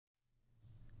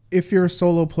If you're a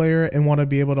solo player and want to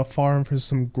be able to farm for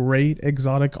some great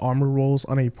exotic armor rolls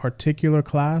on a particular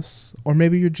class, or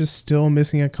maybe you're just still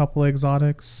missing a couple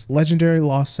exotics, legendary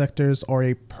lost sectors are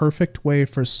a perfect way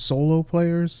for solo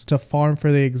players to farm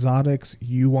for the exotics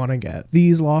you want to get.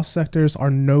 These lost sectors are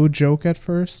no joke at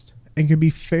first, and can be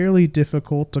fairly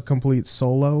difficult to complete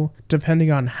solo, depending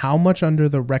on how much under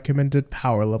the recommended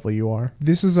power level you are.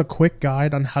 This is a quick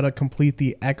guide on how to complete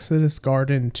the Exodus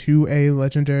Garden 2A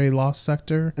Legendary Lost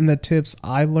Sector, and the tips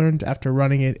I learned after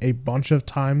running it a bunch of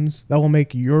times that will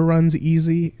make your runs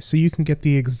easy so you can get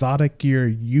the exotic gear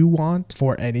you want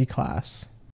for any class.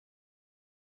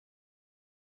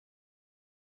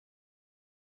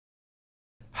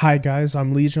 Hi guys,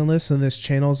 I'm Legionless and this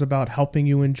channel is about helping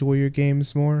you enjoy your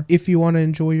games more. If you want to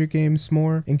enjoy your games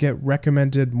more and get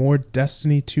recommended more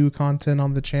Destiny 2 content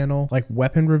on the channel, like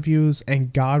weapon reviews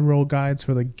and god roll guides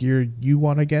for the gear you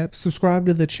want to get, subscribe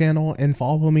to the channel and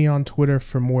follow me on Twitter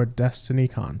for more Destiny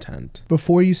content.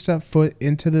 Before you step foot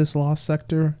into this lost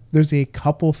sector, there's a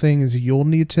couple things you'll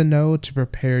need to know to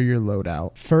prepare your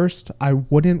loadout. First, I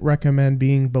wouldn't recommend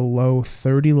being below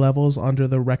 30 levels under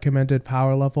the recommended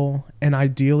power level, and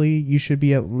ideally you should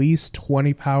be at least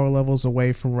 20 power levels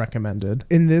away from recommended.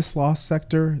 In this lost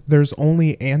sector, there's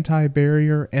only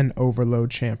anti-barrier and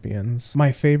overload champions.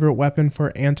 My favorite weapon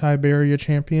for anti-barrier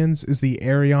champions is the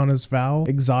Eriana's Vow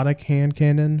exotic hand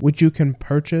cannon, which you can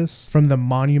purchase from the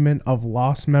Monument of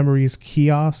Lost Memories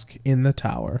kiosk in the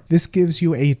tower. This gives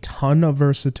you a ton of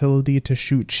versatility to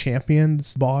shoot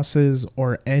champions, bosses,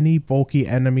 or any bulky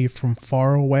enemy from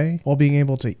far away while being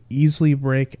able to easily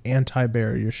break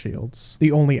anti-barrier shields.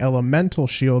 The only elemental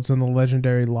shields in the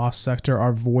legendary lost sector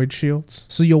are void shields,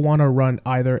 so you'll want to run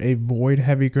either a void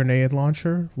heavy grenade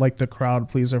launcher like the crowd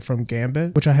pleaser from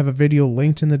Gambit, which I have a video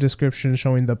linked in the description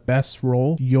showing the best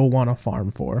roll you'll want to farm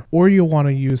for, or you'll want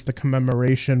to use the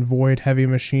commemoration void heavy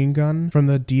machine gun from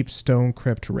the Deep Stone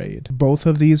Crypt raid. Both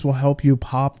of these will help you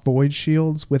pop void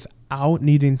shields without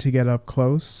needing to get up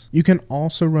close. You can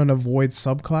also run a void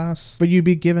subclass, but you'd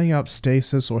be giving up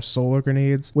stasis or solar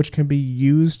grenades, which can be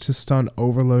used to stun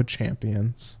overload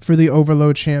champions. For the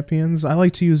overload champions, I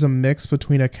like to use a mix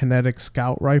between a kinetic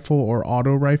scout rifle or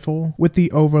auto rifle, with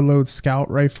the overload scout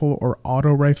rifle or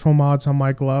auto rifle mods on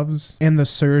my gloves, and the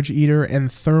surge eater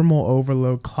and thermal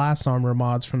overload class armor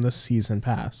mods from the season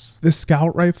pass. The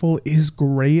scout rifle is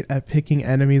great at picking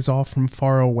enemies off from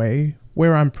far away,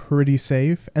 where I'm pretty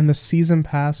safe, and the season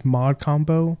pass mod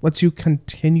combo lets you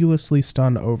continuously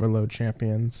stun overload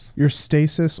champions. Your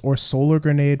stasis or solar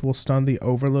grenade will stun the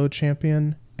overload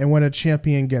champion, and when a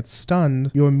champion gets stunned,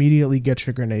 you'll immediately get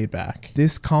your grenade back.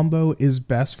 This combo is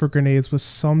best for grenades with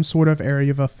some sort of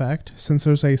area of effect, since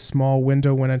there's a small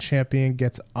window when a champion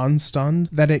gets unstunned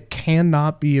that it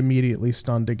cannot be immediately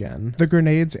stunned again. The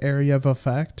grenade's area of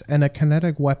effect and a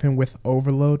kinetic weapon with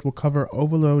overload will cover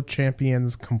overload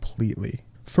champions completely.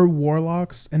 For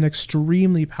warlocks, an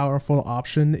extremely powerful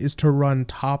option is to run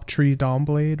Top Tree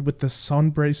Dawnblade with the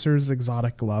Sunbracer's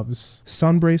exotic gloves.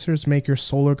 Sunbracers make your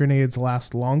solar grenades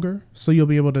last longer, so you'll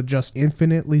be able to just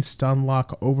infinitely stun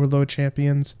lock overload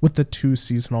champions with the 2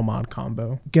 seasonal mod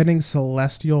combo. Getting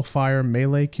Celestial Fire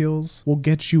melee kills will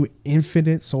get you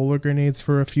infinite solar grenades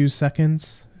for a few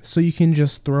seconds, so you can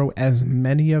just throw as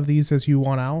many of these as you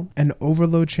want out, and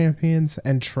overload champions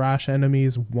and trash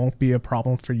enemies won't be a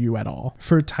problem for you at all.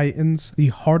 For Titans, the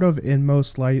Heart of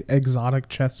Inmost Light exotic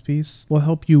chest piece will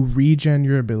help you regen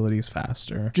your abilities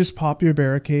faster. Just pop your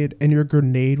barricade and your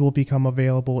grenade will become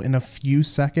available in a few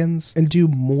seconds and do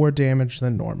more damage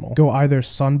than normal. Go either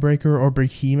Sunbreaker or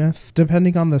Behemoth,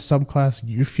 depending on the subclass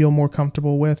you feel more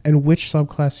comfortable with and which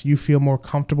subclass you feel more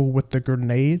comfortable with the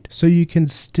grenade, so you can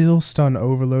still stun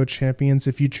overload champions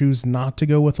if you choose not to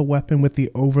go with a weapon with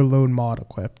the overload mod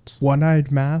equipped.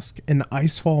 One-Eyed Mask and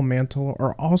Icefall Mantle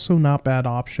are also not bad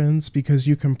options because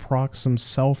you can proc some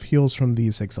self-heals from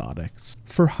these exotics.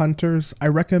 For hunters, I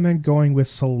recommend going with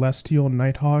Celestial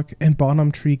Nighthawk and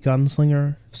Bottom Tree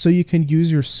Gunslinger, so you can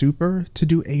use your super to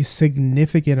do a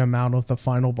significant amount of the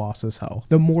final boss's health.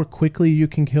 The more quickly you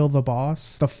can kill the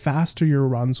boss, the faster your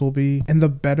runs will be, and the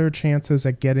better chances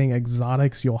at getting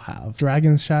exotics you'll have.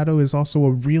 Dragon's Shadow is also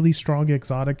a really strong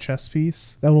exotic chest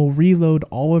piece that will reload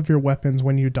all of your weapons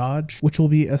when you dodge, which will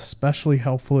be especially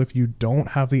helpful if you don't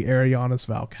have the Eriana's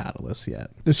Vow catalyst yet.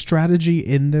 The strategy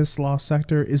in this lost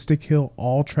sector is to kill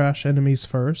all trash enemies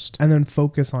first, and then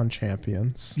focus on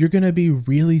champions. You're going to be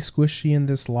really squishy in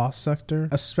this this lost sector,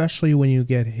 especially when you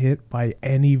get hit by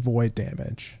any void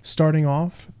damage. Starting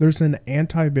off, there's an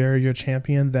anti-barrier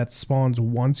champion that spawns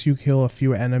once you kill a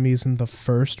few enemies in the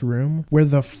first room, where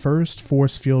the first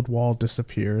force field wall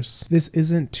disappears. This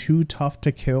isn't too tough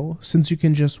to kill since you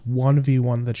can just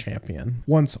 1v1 the champion.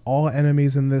 Once all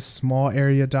enemies in this small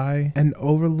area die, an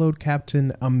overload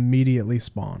captain immediately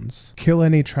spawns. Kill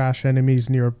any trash enemies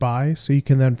nearby so you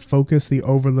can then focus the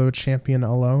overload champion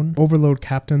alone. Overload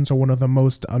captains are one of the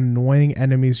most annoying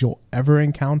enemies you'll ever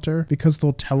encounter because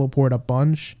they'll teleport a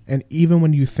bunch, and even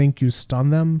when you think you stun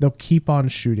them, they'll keep on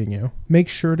shooting you. Make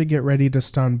sure to get ready to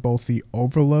stun both the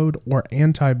overload or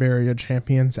anti-barrier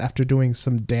champions after doing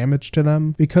some damage to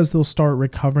them, because they'll start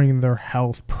recovering their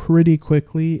health pretty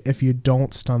quickly if you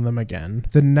don't stun them again.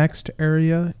 The next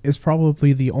area is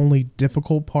probably the only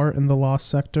difficult part in the lost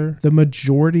sector. The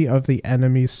majority of the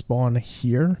enemies spawn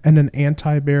here, and an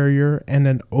anti-barrier and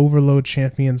an overload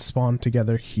champion spawn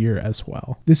together here as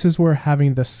well. This is where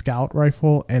having the scout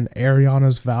rifle and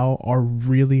Eriana's vow are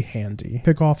really handy.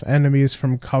 Pick off enemies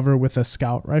from cover with a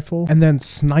scout rifle, and then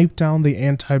snipe down the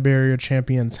anti-barrier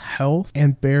champion's health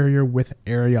and barrier with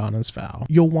Eriana's vow.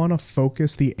 You'll want to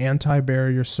focus the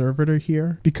anti-barrier servitor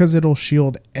here because it'll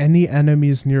shield any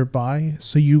enemies nearby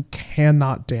so you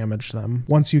cannot damage them.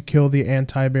 Once you kill the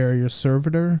anti-barrier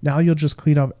servitor, now you'll just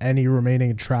clean up any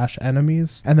remaining trash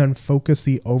enemies and then focus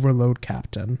the overload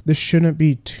captain. This shouldn't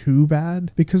be too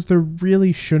bad because there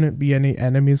really shouldn't be any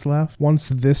enemies left. Once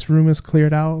this room is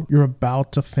cleared out, you're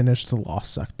about to finish the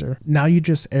lost sector. Now you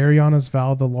just Eriana's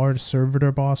vow the large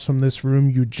servitor boss from this room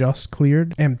you just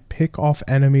cleared and pick off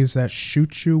enemies that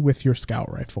shoot you with your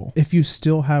scout rifle. If you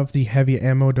still have the heavy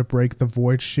ammo to break the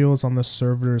void shields on the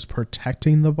servitors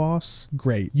protecting the boss,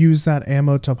 great. Use that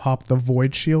ammo to pop the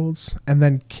void shields and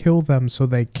then kill them so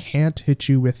they can't hit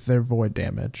you with their void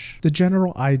damage. The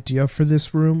general idea for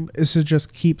this room is to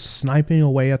just keep sniping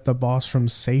away at the boss from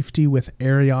safety with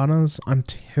Eriana's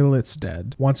until it's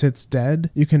dead. Once it's dead,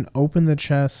 you can open the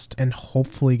chest and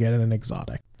hopefully get an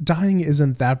exotic. Dying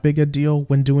isn't that big a deal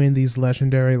when doing these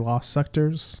legendary lost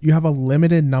sectors. You have a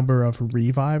limited number of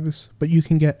revives, but you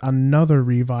can get another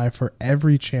revive for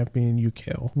every champion you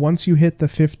kill. Once you hit the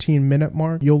 15-minute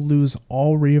mark, you'll lose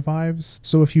all revives,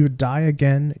 so if you die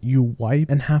again, you wipe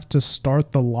and have to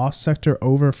start the lost sector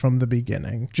over from the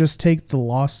beginning. Just take the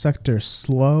lost sector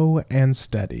slow and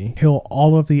steady. Kill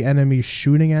all of the enemies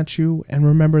shooting at you, and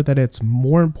remember that it's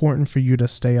more important for you to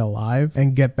stay alive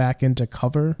and get back into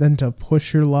cover than to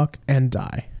push your luck and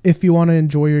die. If you want to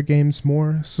enjoy your games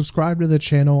more, subscribe to the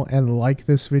channel and like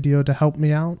this video to help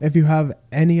me out. If you have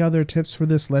any other tips for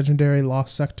this legendary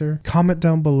lost sector, comment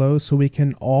down below so we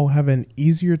can all have an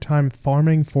easier time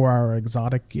farming for our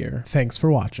exotic gear. Thanks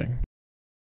for watching.